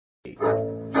A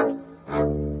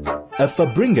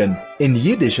Farbrengen, in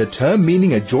Yiddish a term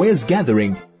meaning a joyous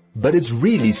gathering, but it's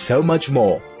really so much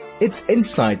more. It's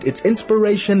insight, it's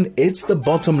inspiration, it's the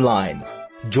bottom line.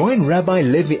 Join Rabbi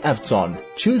Levi Avtzon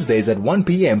Tuesdays at 1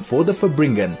 p.m. for the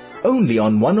Farbrengen, only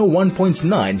on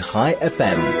 101.9 Chai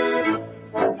FM.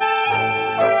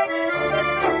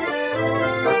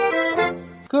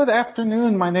 Good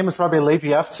afternoon. My name is Rabbi Levi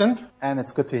Avtzon, and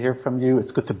it's good to hear from you.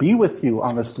 It's good to be with you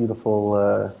on this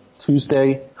beautiful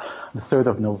Tuesday, the 3rd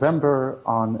of November,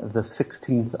 on the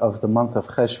 16th of the month of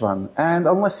Cheshvan. And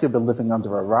unless you've been living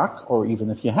under a rock, or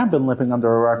even if you have been living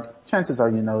under a rock, chances are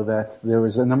you know that there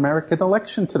is an American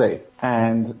election today.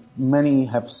 And many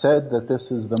have said that this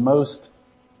is the most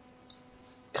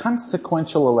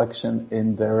consequential election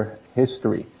in their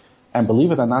history. And believe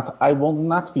it or not, I will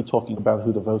not be talking about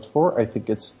who to vote for. I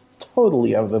think it's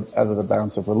totally out of the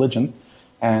bounds of religion.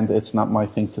 And it's not my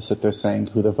thing to sit there saying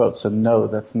who to vote. So no,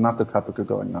 that's not the topic we're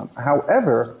going on.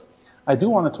 However, I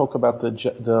do want to talk about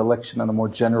the election on a more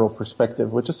general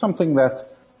perspective, which is something that,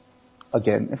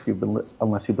 again,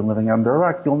 unless you've been living under a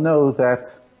rock, you'll know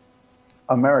that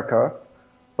America,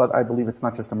 but I believe it's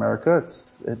not just America,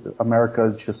 America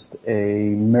is just a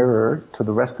mirror to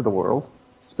the rest of the world,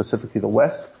 specifically the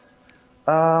West,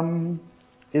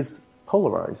 is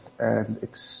polarized and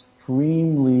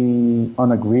extremely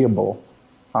unagreeable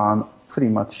on pretty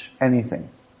much anything.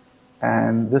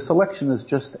 And this election is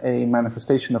just a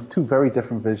manifestation of two very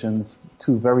different visions,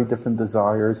 two very different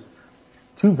desires,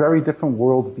 two very different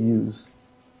worldviews.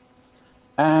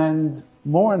 And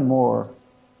more,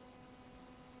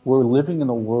 we're living in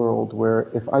a world where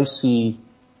if I see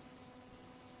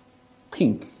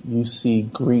pink, you see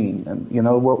green, and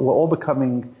we're all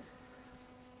becoming,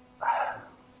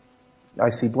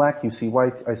 I see black, you see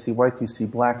white, I see white, you see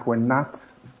black. We're not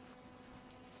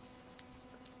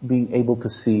being able to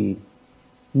see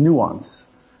nuance.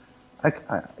 I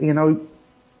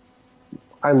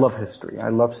love history. I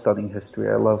love studying history.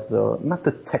 I love not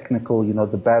the technical,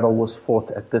 the battle was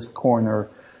fought at this corner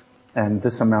and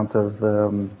this amount of,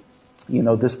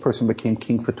 this person became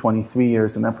king for 23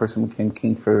 years and that person became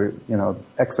king for,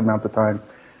 X amount of time.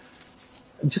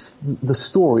 Just the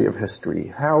story of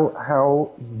history, how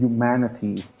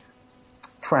humanity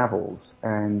travels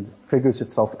and figures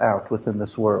itself out within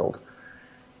this world.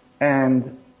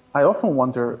 And I often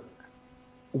wonder,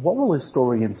 what will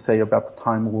historians say about the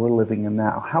time we're living in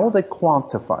now? How will they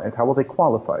quantify it? How will they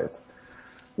qualify it?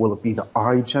 Will it be the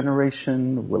I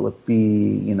generation? Will it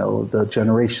be, the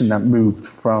generation that moved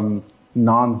from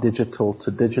non-digital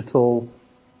to digital,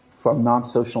 from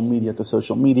non-social media to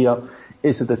social media?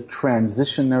 Is it a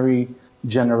transitionary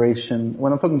generation?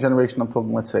 When I'm talking generation, I'm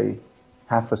talking, let's say,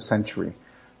 half a century.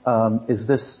 Is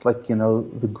this like,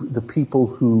 the people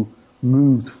who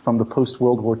moved from the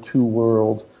post-World War II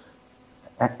world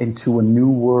into a new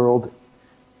world?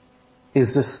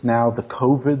 Is this now the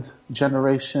COVID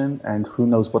generation? And who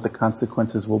knows what the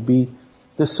consequences will be?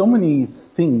 There's so many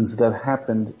things that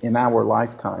happened in our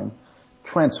lifetime,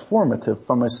 transformative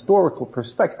from a historical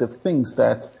perspective, things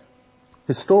that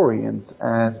historians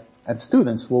and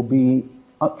students will be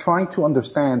trying to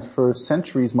understand for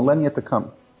centuries, millennia to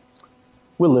come.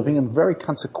 We're living in very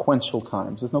consequential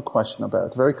times. There's no question about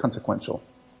it. Very consequential.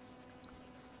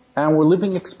 And we're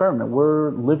living experiments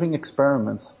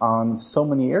on so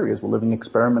many areas. We're living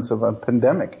experiments of a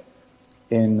pandemic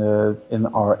in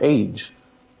our age,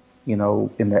 in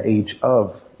the age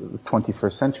of the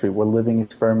 21st century. We're living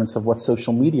experiments of what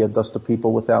social media does to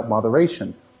people without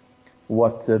moderation,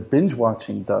 what binge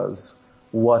watching does,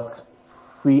 what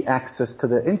free access to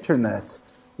the internet,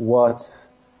 what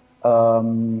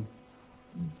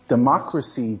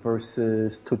democracy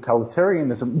versus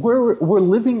totalitarianism. We're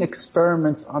living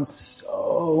experiments on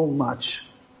so much.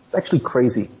 It's actually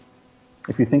crazy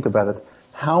if you think about it,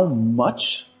 how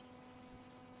much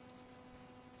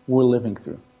we're living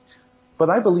through. But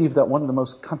I believe that one of the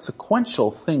most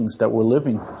consequential things that we're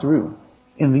living through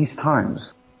in these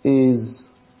times is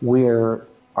where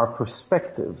our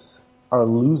perspectives are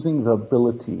losing the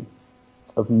ability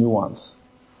of nuance.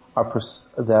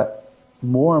 That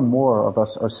more and more of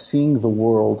us are seeing the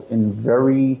world in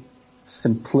very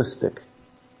simplistic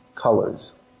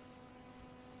colors.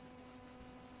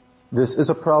 This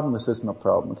is a problem, this isn't a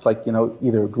problem. It's like,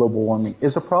 either global warming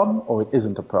is a problem or it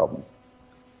isn't a problem.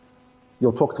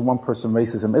 You'll talk to one person,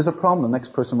 racism is a problem, the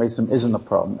next person, racism isn't a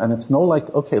problem. And it's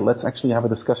okay, let's actually have a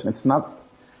discussion.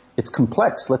 It's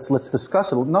complex, let's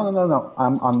discuss it. No,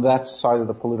 I'm on that side of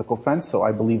the political fence, so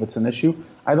I believe it's an issue.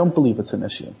 I don't believe it's an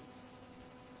issue.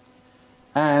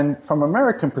 And from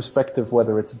American perspective,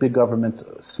 whether it's big government,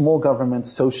 small government,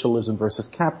 socialism versus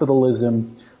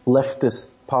capitalism, leftist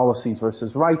policies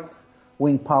versus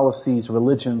right-wing policies,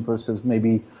 religion versus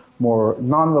maybe more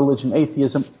non-religion,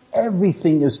 atheism,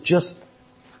 everything is just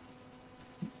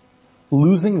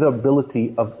losing the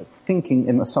ability of thinking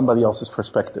in somebody else's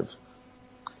perspective.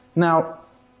 Now,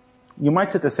 you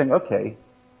might sit there saying, okay,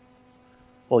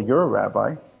 well, you're a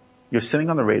rabbi, you're sitting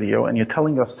on the radio, and you're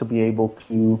telling us to be able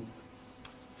to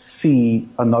see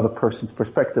another person's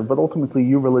perspective, but ultimately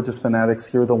you religious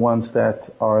fanatics, you're the ones that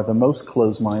are the most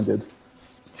closed-minded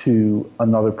to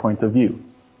another point of view.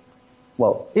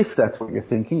 Well, if that's what you're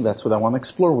thinking, that's what I want to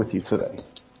explore with you today.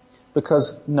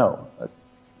 Because no,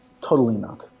 totally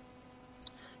not.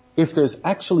 If there's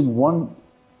actually one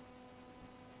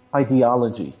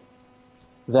ideology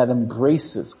that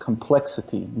embraces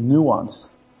complexity,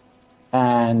 nuance,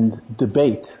 and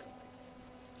debate,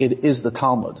 it is the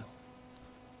Talmud.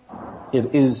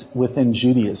 It is within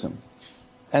Judaism.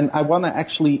 And I want to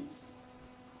actually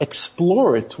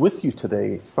explore it with you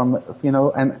today from,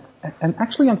 and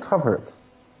actually uncover it.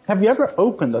 Have you ever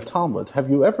opened a Talmud? Have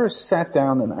you ever sat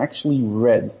down and actually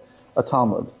read a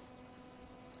Talmud?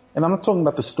 And I'm not talking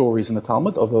about the stories in the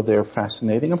Talmud, although they're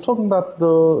fascinating. I'm talking about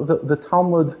the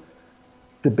Talmud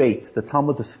debate, the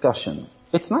Talmud discussion.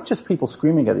 It's not just people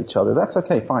screaming at each other. That's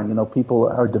okay, fine. People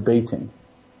are debating.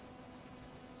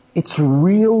 It's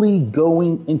really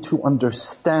going into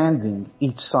understanding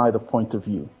each side of point of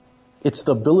view. It's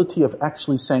the ability of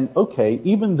actually saying, okay,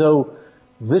 even though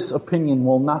this opinion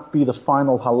will not be the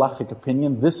final halachic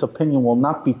opinion, this opinion will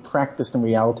not be practiced in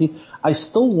reality, I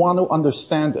still want to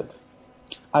understand it.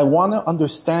 I want to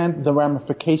understand the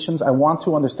ramifications. I want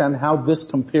to understand how this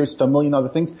compares to a million other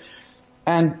things.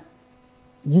 And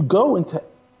you go into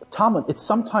Talmud,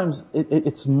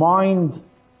 it's mind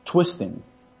twisting.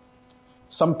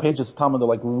 Some pages of Talmud are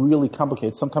like really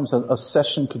complicated. Sometimes a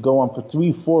session could go on for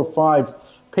 3, 4, 5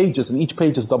 pages, and each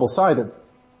page is double-sided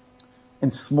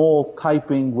in small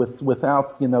typing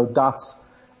without, dots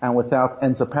and without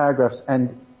ends of paragraphs.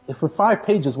 And if for 5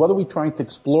 pages, what are we trying to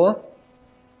explore?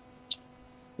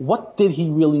 What did he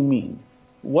really mean?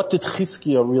 What did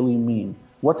Chizkiah really mean?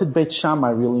 What did Beit Shammai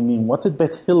really mean? What did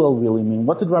Beit Hillel really mean?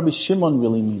 What did Rabbi Shimon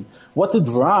really mean? What did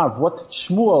Rav? What did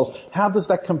Shmuel? How does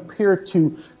that compare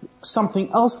to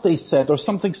something else they said or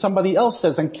something somebody else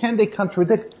says? And can they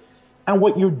contradict? And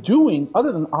what you're doing,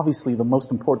 other than obviously the most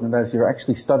important, as you're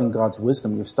actually studying God's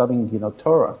wisdom, you're studying,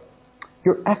 Torah,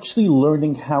 you're actually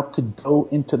learning how to go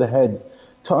into the head,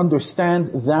 to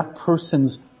understand that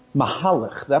person's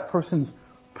mahalach, that person's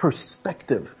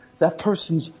perspective, that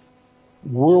person's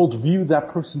worldview, that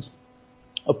person's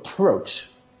approach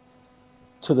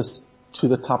to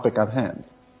the topic at hand.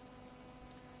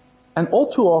 And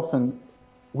all too often,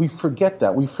 we forget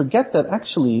that. We forget that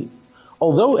actually,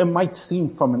 although it might seem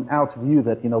from an out view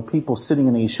that, people sitting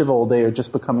in the yeshiva all day are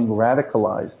just becoming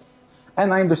radicalized.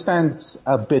 And I understand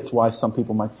a bit why some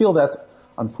people might feel that.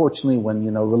 Unfortunately,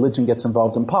 when, religion gets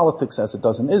involved in politics, as it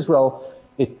does in Israel,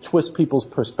 it twists people's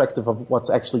perspective of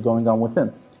what's actually going on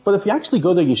within. But if you actually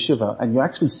go to yeshiva and you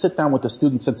actually sit down with the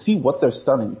students and see what they're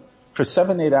studying for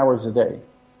 7-8 hours a day,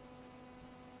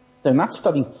 they're not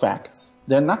studying facts.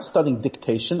 They're not studying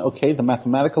dictation. Okay, the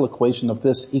mathematical equation of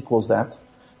this equals that.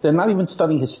 They're not even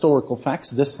studying historical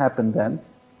facts. This happened then.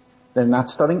 They're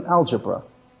not studying algebra.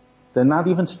 They're not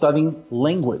even studying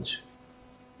language.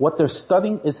 What they're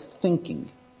studying is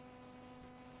thinking.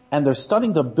 And they're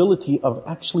studying the ability of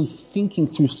actually thinking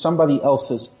through somebody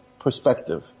else's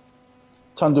perspective,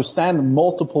 to understand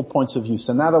multiple points of view.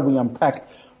 So now that we unpack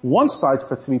one side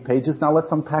for 3 pages, now let's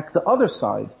unpack the other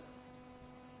side.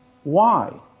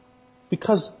 Why?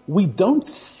 Because we don't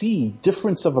see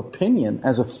difference of opinion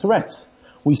as a threat.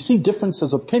 We see difference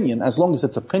as opinion, as long as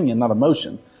it's opinion, not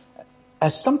emotion,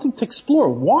 as something to explore.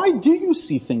 Why do you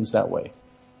see things that way?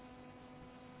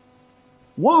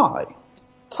 Why?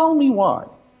 Tell me why.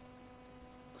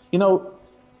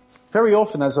 Very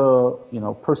often as a,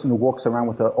 person who walks around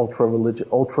with an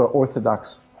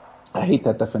ultra-orthodox, I hate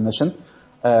that definition,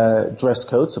 dress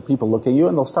code, so people look at you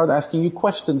and they'll start asking you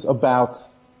questions about.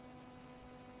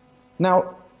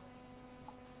 Now,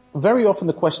 very often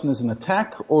the question is an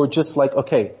attack or just like,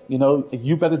 okay,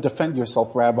 you better defend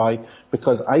yourself, Rabbi,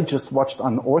 because I just watched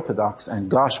Unorthodox and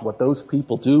gosh, what those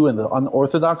people do in the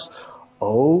Unorthodox,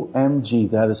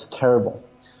 OMG, that is terrible.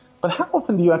 But how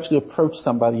often do you actually approach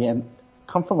somebody and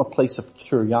come from a place of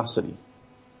curiosity?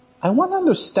 I want to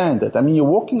understand it. I mean, you're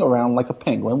walking around like a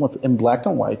penguin in black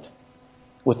and white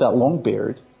with that long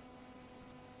beard.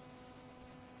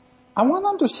 I want to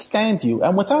understand you,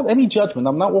 and without any judgment.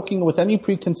 I'm not walking in with any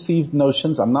preconceived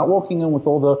notions. I'm not walking in with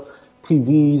all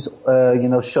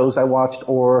TVs, shows I watched,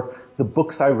 or the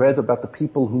books I read about the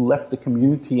people who left the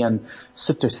community and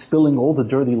sit there spilling all the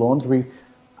dirty laundry.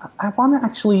 I want to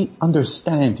actually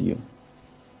understand you.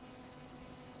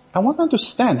 I want to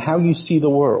understand how you see the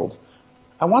world.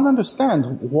 I want to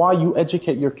understand why you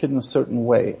educate your kid in a certain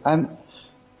way. And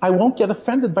I won't get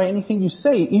offended by anything you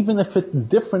say, even if it's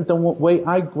different than what way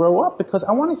I grow up, because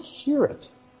I want to hear it.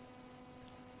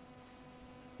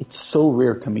 It's so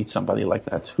rare to meet somebody like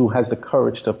that who has the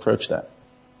courage to approach that.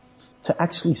 To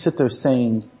actually sit there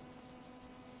saying,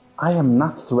 I am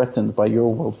not threatened by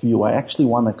your worldview. I actually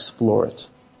want to explore it.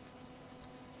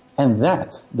 And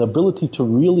that, the ability to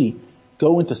really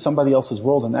go into somebody else's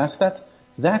world and ask that,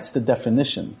 that's the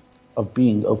definition of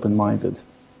being open-minded.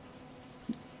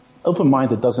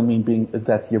 Open-minded doesn't mean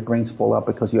that your brains fall out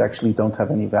because you actually don't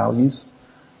have any values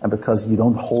and because you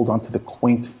don't hold on to the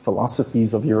quaint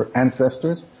philosophies of your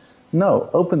ancestors. No,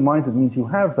 open-minded means you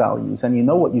have values and you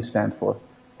know what you stand for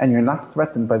and you're not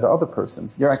threatened by the other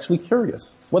persons. You're actually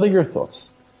curious. What are your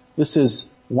thoughts? This is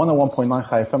 101.9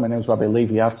 Chai FM. My name is Rabbi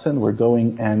Levi Avtzon. We're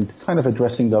going and kind of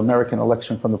addressing the American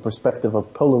election from the perspective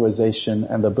of polarization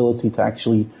and the ability to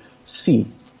actually see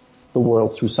the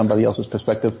world through somebody else's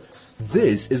perspective.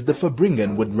 This is the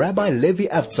Farbrengen with Rabbi Levi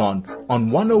Avtzon on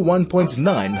 101.9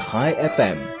 Chai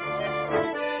FM.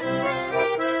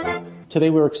 Today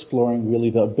we're exploring really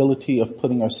the ability of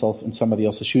putting ourselves in somebody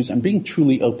else's shoes and being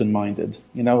truly open-minded.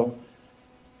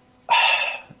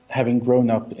 Having grown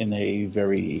up in a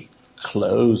very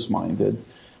close-minded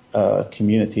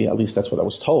community, at least that's what I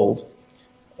was told,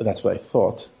 that's what I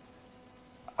thought.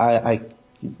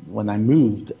 When I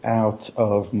moved out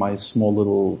of my small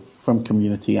little frum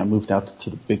community, I moved out to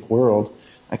the big world,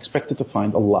 I expected to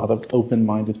find a lot of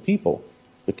open-minded people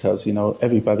because,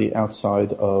 everybody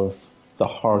outside of the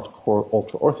hardcore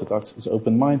ultra-Orthodox is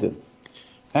open-minded.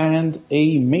 And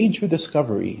a major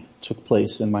discovery took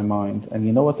place in my mind, and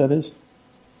you know what that is?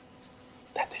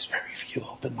 That there's very few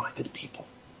open-minded people.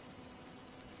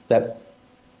 That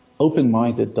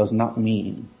open-minded does not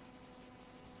mean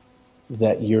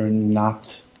that you're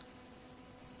not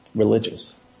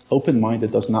religious.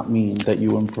 Open-minded does not mean that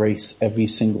you embrace every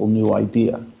single new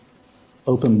idea.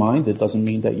 Open-minded doesn't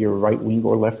mean that you're right-wing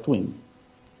or left-wing.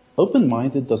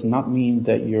 Open-minded does not mean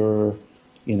that you're,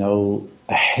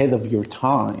 ahead of your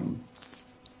time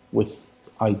with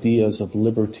ideas of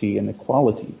liberty and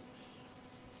equality.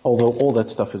 Although all that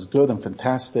stuff is good and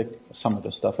fantastic, some of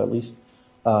the stuff at least,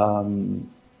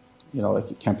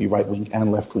 it can't be right-wing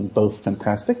and left-wing, both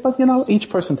fantastic, but each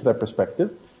person to their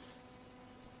perspective.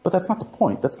 But that's not the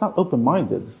point. That's not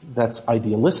open-minded. That's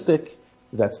idealistic.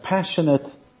 That's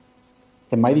passionate.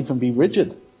 It might even be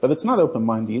rigid, but it's not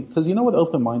open-minded, because you know what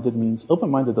open-minded means?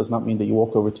 Open-minded does not mean that you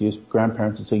walk over to your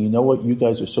grandparents and say, you know what, you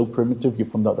guys are so primitive, you're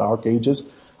from the dark ages,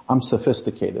 I'm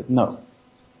sophisticated. No.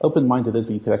 Open-minded is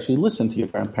that you could actually listen to your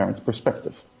grandparents'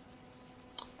 perspective,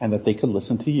 and that they could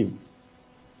listen to you.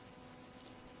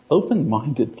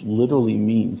 Open-minded literally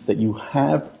means that you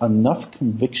have enough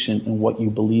conviction in what you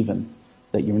believe in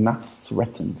that you're not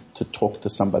threatened to talk to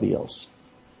somebody else.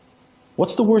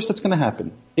 What's the worst that's going to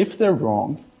happen? If they're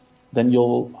wrong, then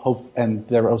you'll hope, and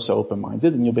they're also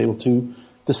open-minded, and you'll be able to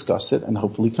discuss it and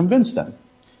hopefully convince them.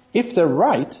 If they're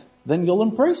right, then you'll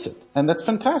embrace it, and that's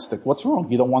fantastic. What's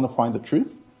wrong? You don't want to find the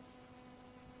truth?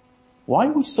 Why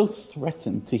are we so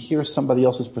threatened to hear somebody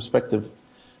else's perspective?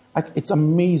 It's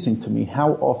amazing to me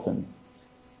how often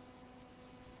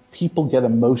people get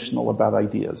emotional about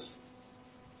ideas.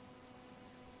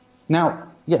 Now,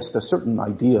 yes, there's certain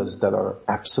ideas that are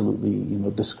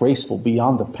absolutely, disgraceful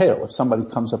beyond the pale. If somebody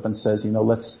comes up and says,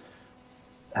 let's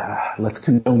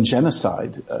condone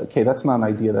genocide, okay, that's not an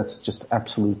idea, that's just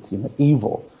absolute,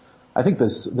 evil. I think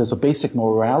there's a basic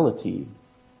morality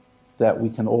that we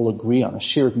can all agree on, a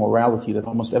shared morality that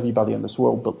almost everybody in this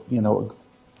world,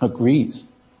 agrees.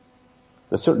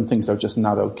 There's certain things that are just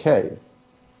not okay.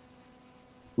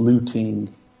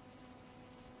 Looting,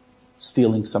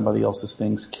 stealing somebody else's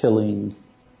things, killing,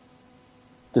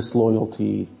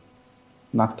 disloyalty,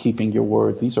 not keeping your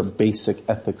word. These are basic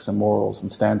ethics and morals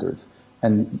and standards.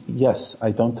 And yes,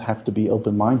 I don't have to be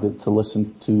open-minded to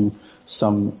listen to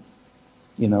some,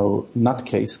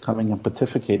 nutcase coming and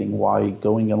pontificating why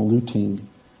going and looting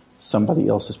somebody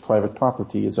else's private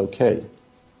property is okay.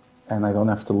 And I don't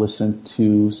have to listen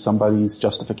to somebody's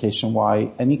justification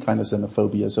why any kind of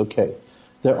xenophobia is okay.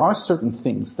 There are certain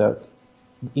things that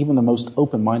even the most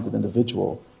open-minded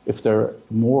individual, if they're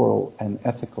moral and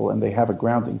ethical and they have a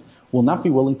grounding, will not be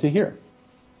willing to hear.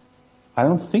 I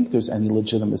don't think there's any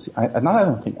legitimacy. I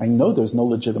know there's no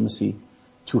legitimacy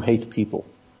to hate people.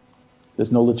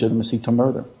 There's no legitimacy to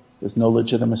murder. There's no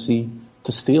legitimacy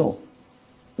to steal.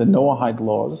 the Noahide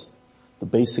laws, the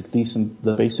basic decent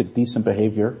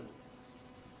behavior.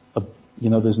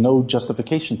 There's no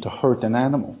justification to hurt an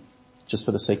animal just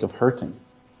for the sake of hurting.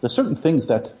 There's certain things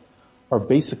that are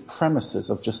basic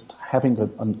premises of just having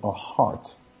a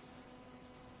heart.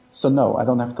 So no, I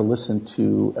don't have to listen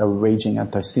to a raging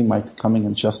anti-Semite coming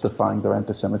and justifying their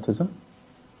anti-Semitism.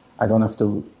 I don't have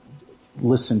to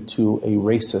listen to a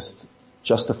racist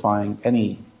justifying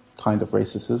any kind of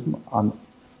racism on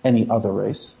any other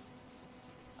race.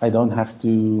 I don't have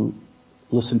to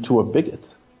listen to a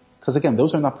bigot. Because again,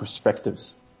 those are not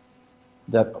perspectives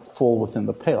that fall within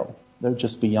the pale. They're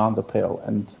just beyond the pale,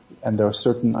 and there are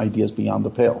certain ideas beyond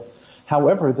the pale.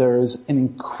 However, there is an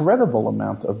incredible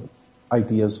amount of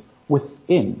ideas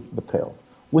within the pale,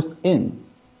 within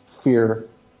fair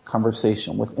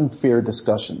conversation, within fair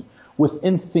discussion,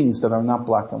 within things that are not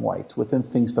black and white, within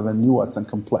things that are nuanced and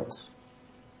complex.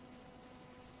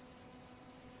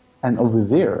 And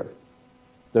over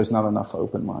there's not enough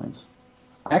open minds.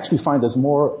 I actually find there's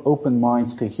more open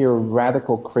minds to hear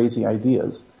radical, crazy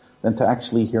ideas than to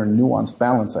actually hear nuanced,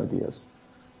 balanced ideas,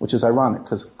 which is ironic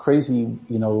because crazy,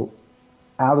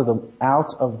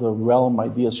 out of the realm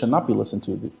ideas should not be listened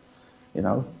to.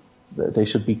 They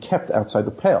should be kept outside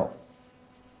the pale.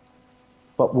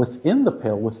 But within the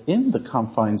pale, within the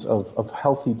confines of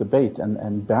healthy debate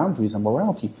and boundaries and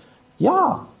morality,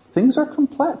 things are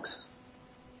complex.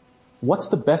 What's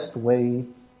the best way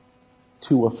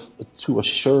to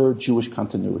assure Jewish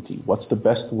continuity? What's the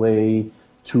best way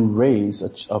to raise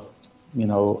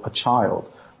a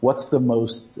child? What's the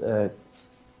most,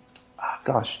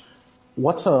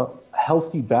 what's a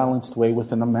healthy, balanced way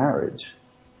within a marriage?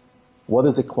 What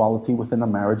does equality within a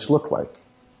marriage look like?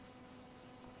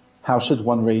 How should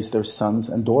one raise their sons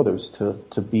and daughters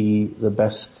to be the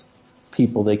best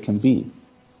people they can be?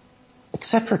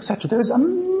 Etc., etc. There's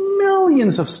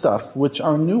millions of stuff which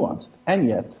are nuanced, and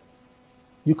yet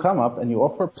you come up and you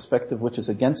offer a perspective which is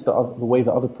against the way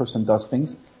the other person does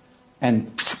things,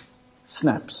 and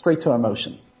snap, straight to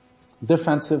emotion.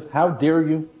 Defensive, how dare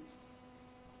you?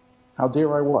 How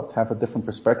dare I what? Have a different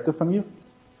perspective from you?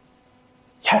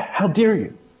 Yeah, how dare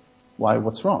you? Why,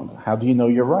 what's wrong? How do you know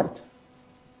you're right?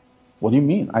 What do you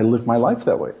mean? I live my life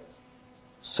that way.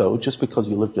 So just because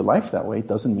you live your life that way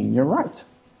doesn't mean you're right.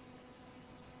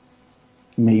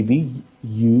 Maybe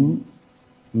you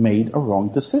made a wrong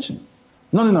decision.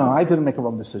 No, I didn't make a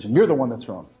wrong decision. You're the one that's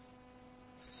wrong.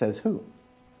 Says who?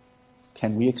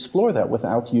 Can we explore that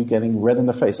without you getting red in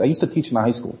the face? I used to teach in a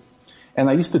high school. And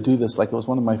I used to do this like it was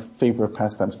one of my favorite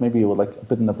pastimes. Maybe it was like a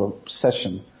bit of an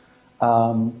obsession.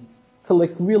 To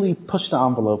like really push the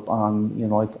envelope on,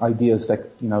 like ideas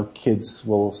that, kids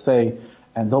will say.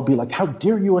 And they'll be like, how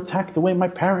dare you attack the way my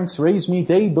parents raised me?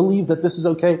 They believe that this is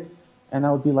okay. And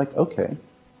I would be like, okay.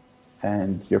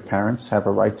 And your parents have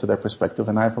a right to their perspective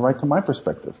and I have a right to my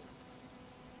perspective.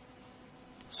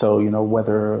 So,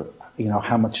 whether,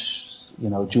 how much,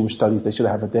 Jewish studies they should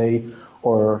have a day,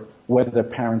 or whether their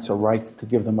parents are right to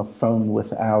give them a phone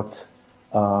without,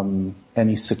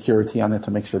 any security on it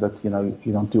to make sure that,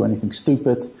 you don't do anything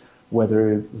stupid,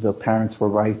 whether the parents were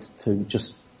right to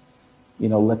just,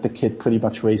 let the kid pretty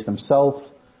much raise themselves,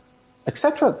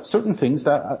 etc. Certain things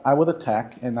that I would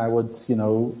attack and I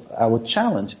would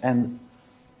challenge. And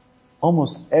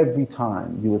almost every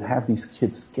time you would have these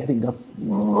kids getting up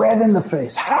red in the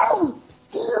face. How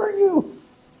dare you?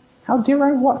 How dare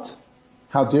I what?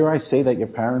 How dare I say that your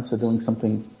parents are doing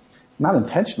something not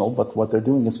intentional, but what they're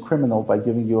doing is criminal by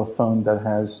giving you a phone that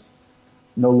has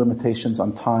no limitations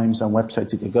on times and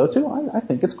websites you could go to? I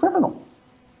think it's criminal.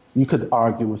 You could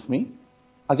argue with me.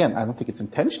 Again, I don't think it's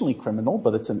intentionally criminal,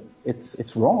 but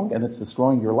it's wrong and it's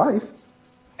destroying your life.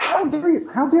 How dare you?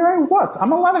 How dare I what?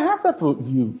 I'm allowed to have that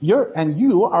view.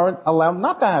 You aren't allowed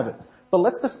not to have it. But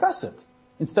let's discuss it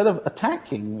instead of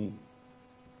attacking me.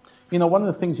 One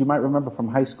of the things you might remember from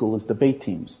high school is debate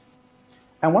teams.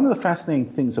 And one of the fascinating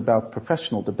things about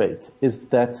professional debate is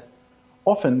that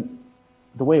often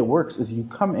the way it works is you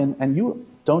come in and you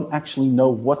don't actually know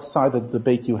what side of the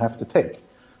debate you have to take.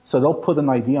 So they'll put an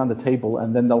idea on the table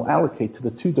and then they'll allocate to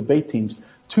the two debate teams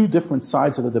 2 different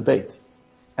sides of the debate.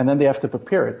 And then they have to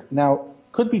prepare it. Now,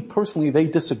 could be personally they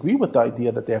disagree with the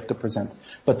idea that they have to present,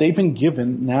 but they've been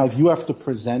given, now you have to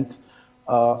present,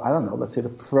 let's say the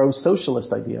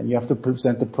pro-socialist idea, and you have to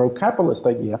present the pro-capitalist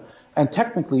idea. And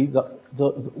technically the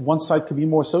one side could be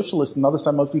more socialist and the other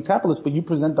side must be capitalist, but you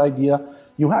present the idea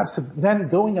you have. So then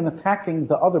going and attacking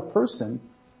the other person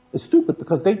is stupid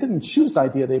because they didn't choose the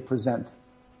idea they present.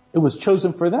 It was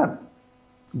chosen for them.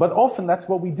 But often that's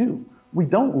what we do. We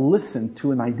don't listen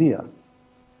to an idea.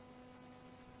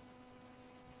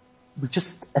 We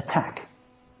just attack.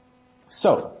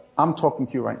 So, I'm talking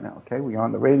to you right now, okay? We're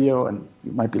on the radio and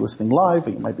you might be listening live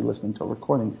or you might be listening to a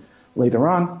recording later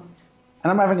on.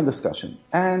 And I'm having a discussion.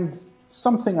 And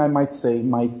something I might say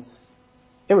might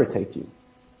irritate you.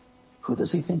 Who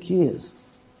does he think he is?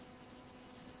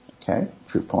 Okay,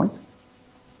 true point.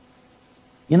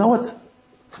 You know what?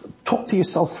 Talk to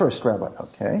yourself first, Rabbi,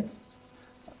 okay?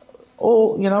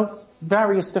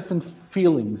 Various different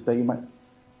feelings that you might,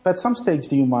 but at some stage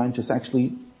do you mind just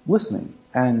actually listening?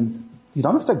 And you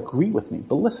don't have to agree with me,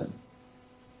 but listen.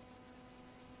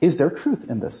 Is there truth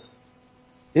in this?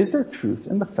 Is there truth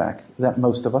in the fact that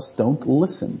most of us don't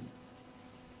listen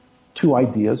to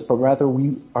ideas, but rather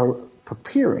we are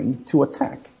preparing to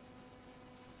attack?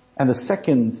 And the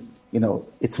second,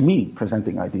 it's me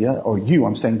presenting idea, or you,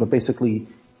 I'm saying, but basically,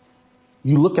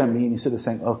 you look at me and you sit there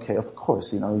saying, okay, of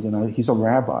course, he's a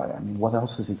rabbi. I mean, what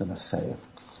else is he going to say?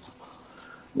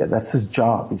 Yeah, that's his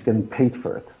job. He's getting paid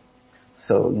for it.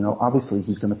 So, obviously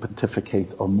he's going to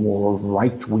pontificate a more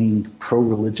right-wing,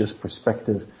 pro-religious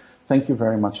perspective. Thank you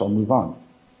very much. I'll move on.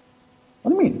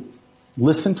 What do you mean?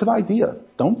 Listen to the idea.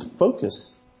 Don't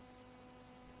focus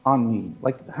on me.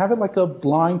 Have it like a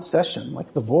blind session,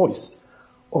 like The Voice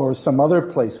or some other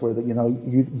place where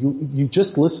you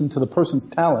just listen to the person's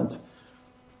talent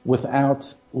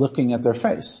without looking at their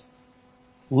face.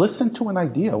 Listen to an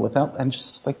idea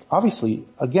obviously,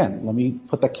 again, let me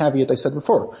put that caveat I said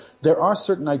before. There are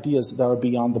certain ideas that are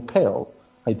beyond the pale,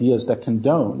 ideas that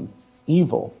condone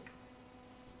evil.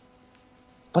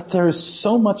 But there is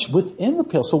so much within the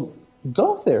pale, so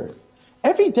go there.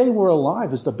 Every day we're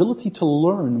alive is the ability to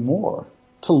learn more,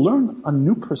 to learn a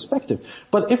new perspective.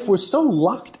 But if we're so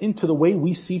locked into the way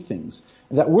we see things,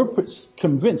 that we're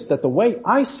convinced that the way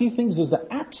I see things is the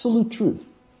absolute truth,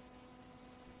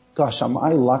 gosh, am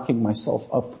I locking myself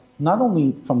up, not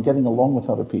only from getting along with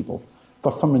other people,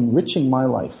 but from enriching my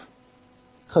life.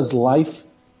 Because life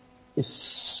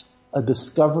is a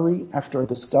discovery after a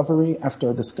discovery after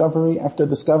a discovery after a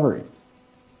discovery.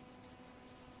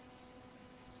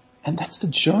 And that's the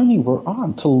journey we're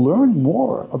on, to learn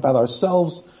more about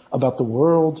ourselves, about the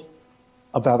world,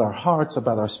 about our hearts,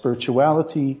 about our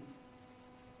spirituality.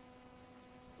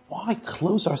 Why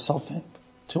close ourselves in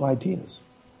to ideas?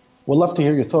 We'd love to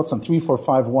hear your thoughts on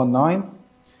 34519.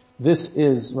 This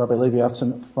is Rabbi Levi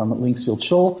Avtzon from Linksfield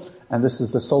Shul, and this is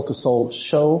the Soul to Soul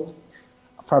show,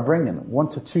 Farbrengen, 1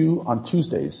 to 2 on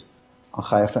Tuesdays on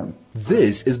Chai FM.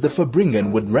 This is the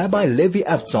Farbrengen with Rabbi Levi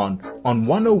Avtzon on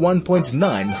 101.9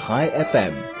 Chai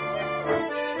FM.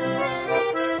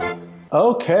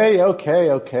 Okay.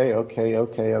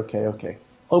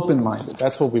 Open-minded.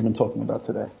 That's what we've been talking about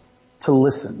today. To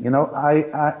listen.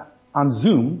 I on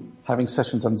Zoom, having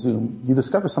sessions on Zoom, you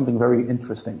discover something very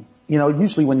interesting.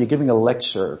 Usually when you're giving a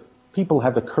lecture, people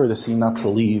have the courtesy not to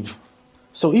leave.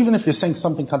 So even if you're saying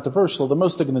something controversial, the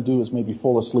most they're going to do is maybe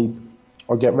fall asleep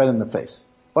or get red in the face.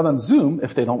 But on Zoom,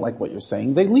 if they don't like what you're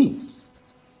saying, they leave.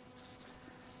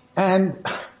 And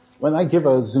when I give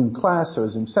a Zoom class or a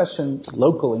Zoom session,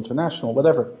 local, international,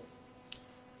 whatever,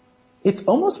 it's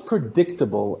almost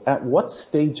predictable at what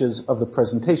stages of the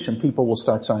presentation people will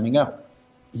start signing out.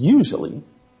 Usually,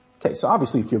 okay, so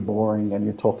obviously if you're boring and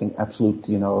you're talking absolute,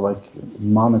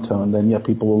 monotone, then yeah,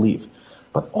 people will leave.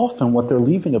 But often what they're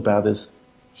leaving about is,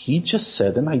 he just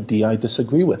said an idea I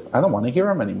disagree with. I don't want to hear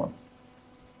him anymore.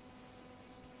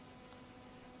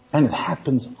 And it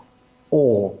happens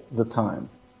all the time.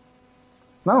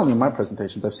 Not only in my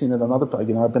presentations, I've seen it on other,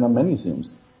 I've been on many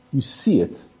Zooms. You see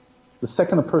it. The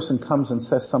second a person comes and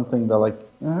says something, they're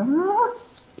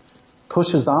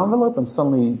pushes the envelope and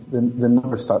suddenly the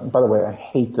numbers start. By the way, I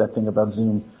hate that thing about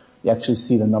Zoom. You actually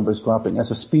see the numbers dropping.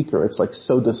 As a speaker, it's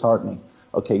so disheartening.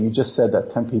 Okay, you just said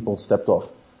that 10 people stepped off.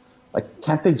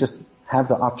 Can't they just have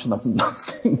the option of not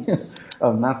seeing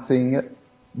it?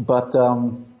 But,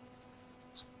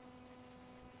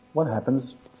 what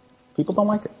happens? People don't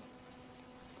like it.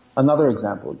 Another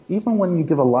example, even when you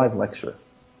give a live lecture,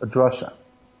 a drasha,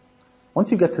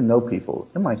 once you get to know people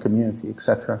in my community,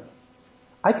 etc.,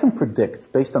 I can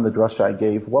predict, based on the drasha I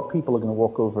gave, what people are going to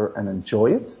walk over and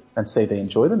enjoy it and say they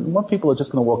enjoyed it, and what people are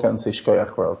just going to walk out and say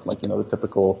shkoyach rav, the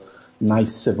typical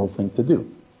nice civil thing to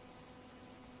do.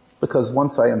 Because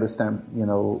once I understand,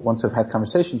 once I've had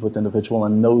conversations with the individual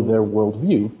and know their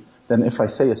worldview, then if I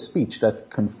say a speech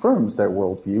that confirms their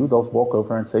worldview, they'll walk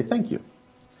over and say thank you.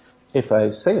 If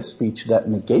I say a speech that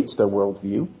negates their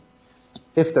worldview,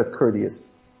 if they're courteous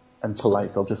and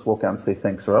polite, they'll just walk out and say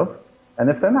thanks, Rav. And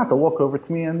if they're not, they'll walk over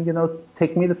to me and,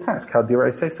 take me to task. How dare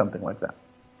I say something like that?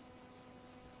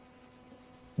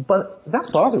 But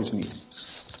that bothers me.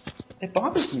 It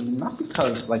bothers me not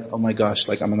because oh my gosh,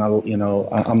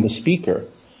 I'm the speaker.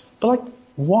 But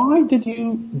why did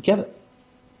you get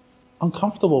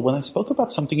uncomfortable when I spoke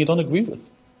about something you don't agree with?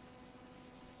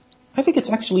 I think it's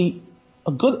actually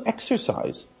a good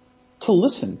exercise to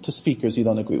listen to speakers you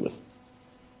don't agree with.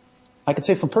 I could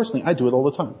say from personally, I do it all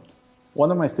the time.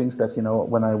 One of my things that,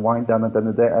 when I wind down at the end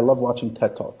of the day, I love watching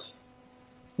TED Talks.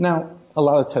 Now, a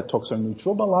lot of TED Talks are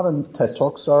neutral, but a lot of TED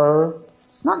Talks are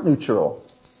not neutral.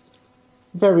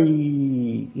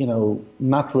 Very,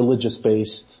 not religious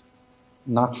based,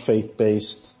 not faith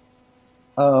based,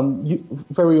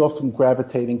 very often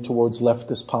gravitating towards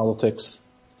leftist politics,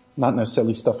 not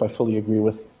necessarily stuff I fully agree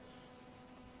with.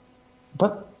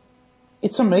 But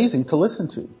it's amazing to listen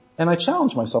to. And I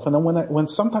challenge myself. And then when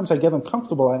sometimes I get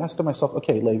uncomfortable, I ask to myself,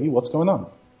 okay, Levi, what's going on?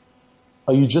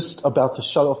 Are you just about to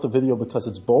shut off the video because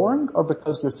it's boring or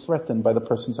because you're threatened by the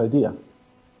person's idea?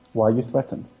 Why are you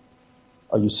threatened?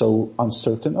 Are you so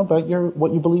uncertain about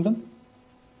what you believe in?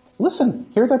 Listen,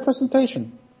 hear their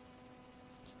presentation.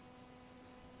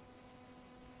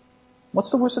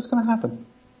 What's the worst that's going to happen?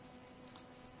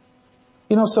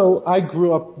 So I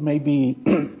grew up maybe,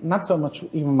 not so much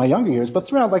even my younger years, but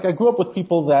throughout, I grew up with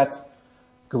people that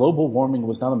global warming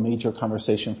was not a major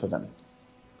conversation for them.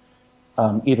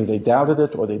 Either they doubted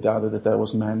it, or they doubted that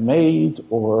was man-made,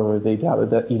 or they doubted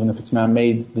that even if it's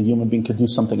man-made, the human being could do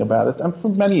something about it. And for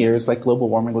many years, global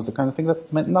warming was the kind of thing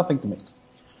that meant nothing to me.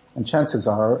 And chances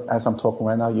are, as I'm talking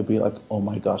right now, you'll be like, oh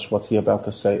my gosh, what's he about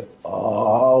to say?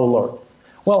 Oh Lord.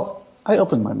 Well, I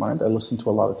opened my mind, I listened to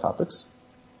a lot of topics,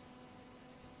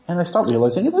 and I start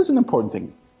realizing it is an important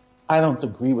thing. I don't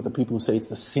agree with the people who say it's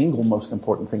the single most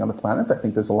important thing on the planet. I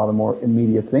think there's a lot of more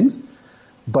immediate things.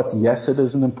 But yes, it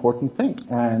is an important thing.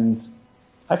 And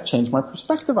I've changed my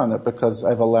perspective on it because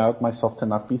I've allowed myself to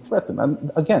not be threatened.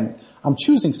 And again, I'm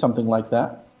choosing something like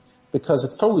that because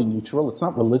it's totally neutral. It's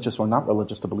not religious or not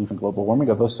religious to believe in global warming,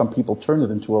 although some people turn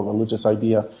it into a religious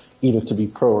idea either to be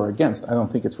pro or against. I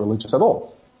don't think it's religious at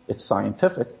all. It's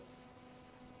scientific.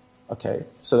 Okay,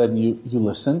 so then you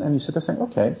listen and you sit there saying,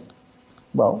 okay,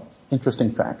 well,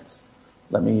 interesting facts.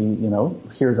 Let me,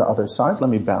 hear the other side. Let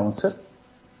me balance it.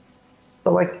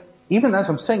 But even as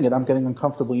I'm saying it, I'm getting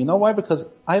uncomfortable. You know why? Because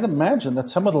I'd imagine that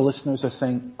some of the listeners are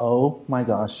saying, oh my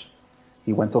gosh,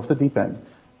 he went off the deep end.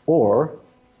 Or,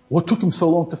 what took him so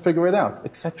long to figure it out?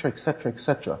 Etc., etc.,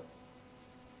 etc.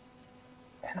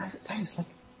 And I was like,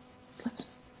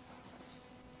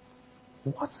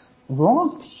 what's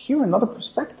wrong to hear another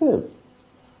perspective?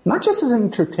 Not just as an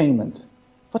entertainment,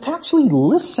 but to actually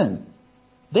listen.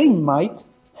 They might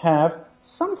have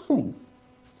something.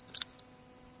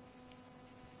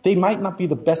 They might not be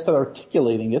the best at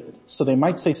articulating it, so they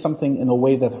might say something in a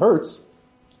way that hurts,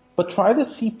 but try to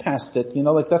see past it.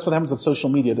 That's what happens on social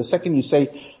media. The second you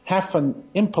say half an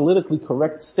impolitically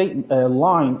correct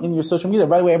line in your social media,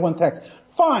 right away everyone attacks.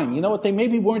 Fine, you know what, they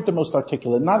maybe weren't the most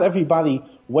articulate. Not everybody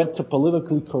went to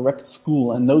politically correct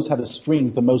school and knows how to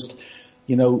string the most,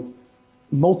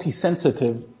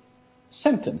 multi-sensitive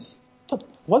sentence. But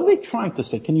what are they trying to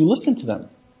say? Can you listen to them?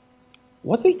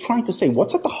 What are they trying to say?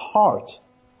 What's at the heart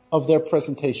of their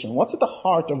presentation? What's at the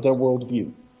heart of their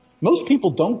worldview? Most people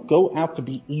don't go out to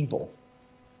be evil.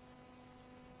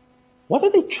 What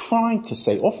are they trying to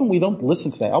say? Often we don't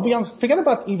listen to that. I'll be honest, forget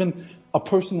about even a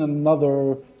person in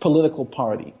another political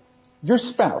party. Your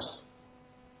spouse.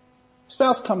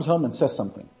 Spouse comes home and says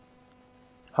something.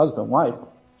 Husband, wife,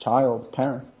 child,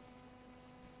 parent.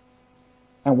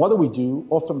 And what do we do?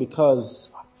 Often because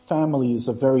family is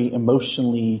a very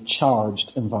emotionally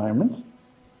charged environment.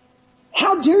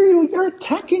 How dare you? You're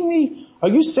attacking me. Are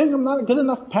you saying I'm not a good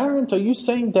enough parent? Are you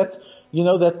saying that,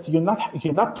 that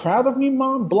you're not proud of me,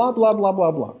 mom? Blah, blah, blah,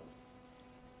 blah, blah.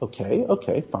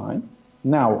 Okay, fine.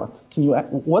 Now what?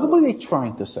 What were they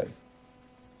trying to say?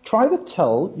 Try to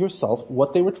tell yourself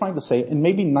what they were trying to say in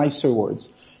maybe nicer words.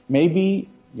 Maybe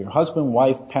your husband,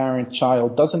 wife, parent,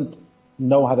 child doesn't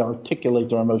know how to articulate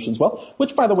their emotions well,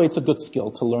 which by the way, it's a good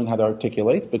skill to learn how to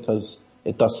articulate because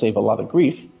it does save a lot of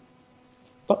grief.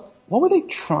 But what were they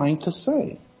trying to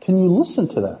say? Can you listen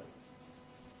to that?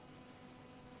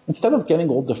 Instead of getting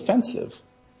all defensive,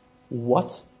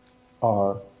 what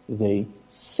are they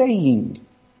saying?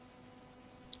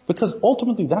 Because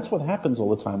ultimately that's what happens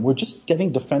all the time. We're just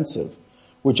getting defensive.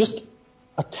 We're just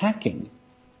attacking.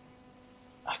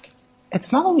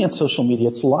 It's not only on social media,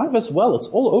 it's live as well. It's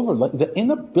all over. The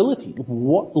inability.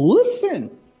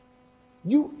 Listen!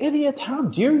 You idiot, how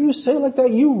dare you say like that?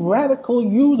 You radical,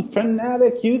 you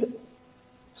fanatic,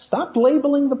 Stop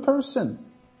labeling the person.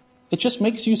 It just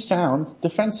makes you sound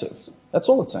defensive. That's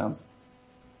all it sounds.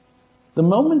 The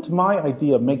moment my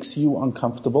idea makes you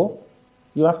uncomfortable,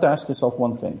 you have to ask yourself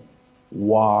one thing.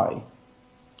 Why?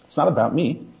 It's not about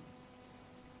me.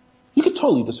 You could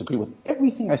totally disagree with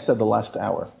everything I said the last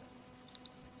hour.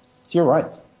 It's your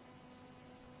right.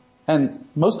 And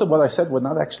most of what I said were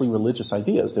not actually religious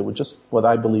ideas. They were just what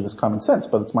I believe is common sense,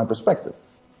 but it's my perspective.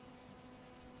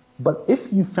 But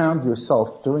if you found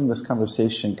yourself during this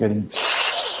conversation getting,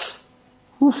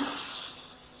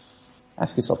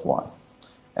 ask yourself why.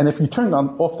 And if you turned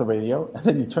off the radio and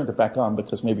then you turned it back on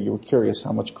because maybe you were curious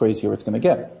how much crazier it's going to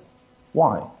get,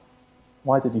 why?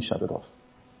 Why did you shut it off?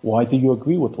 Why do you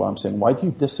agree with what I'm saying? Why do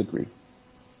you disagree?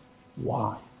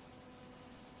 Why?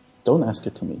 Don't ask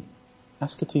it to me.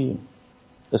 Ask it to you.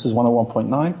 This is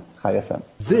 101.9 Chai FM.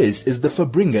 This is the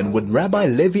Farbrengen with Rabbi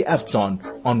Levi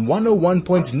Avtzon on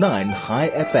 101.9 Chai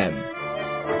FM.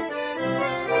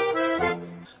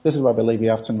 This is Rabbi Levi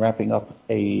Avtzon wrapping up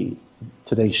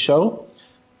today's show.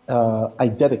 I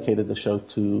dedicated the show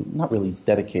to, not really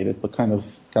dedicated, but kind of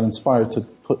got inspired to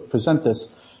present this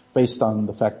based on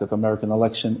the fact that the American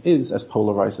election is as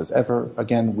polarized as ever.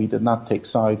 Again, we did not take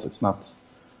sides. It's not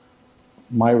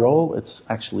my role. It's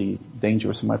actually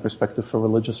dangerous in my perspective for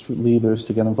religious leaders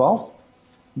to get involved.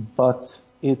 But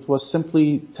it was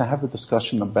simply to have a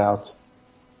discussion about,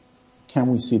 can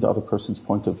we see the other person's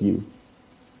point of view?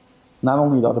 Not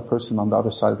only the other person on the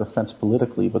other side of the fence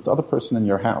politically, but the other person in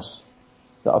your house,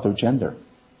 the other gender,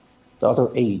 the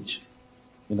other age.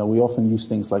 You know, we often use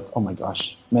things like, oh my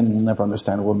gosh, men will never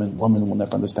understand women, women will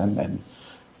never understand men.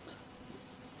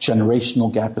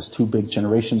 Generational gap is too big,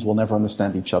 generations will never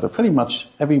understand each other. Pretty much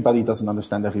everybody doesn't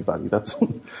understand everybody. That's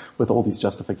with all these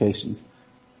justifications.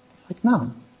 Like,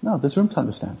 no, there's room to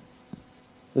understand.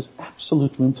 There's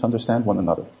absolute room to understand one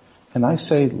another. And I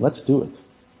say, let's do it.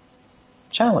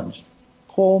 Challenge.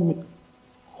 Call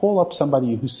up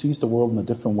somebody who sees the world in a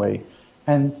different way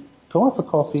and go out for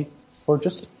coffee or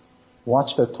just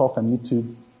watch their talk on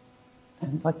YouTube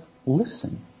and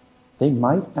listen. They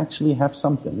might actually have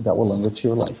something that will enrich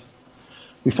your life.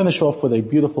 We finish off with a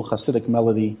beautiful Hasidic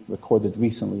melody recorded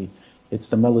recently. It's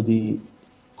the melody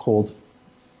called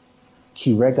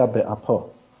Ki Rega Be'apo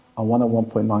on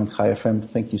 101.9 Chai FM.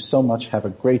 Thank you so much. Have a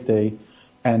great day.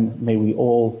 And may we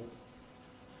all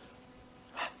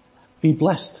be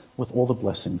blessed with all the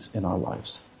blessings in our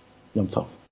lives. Yom Tov.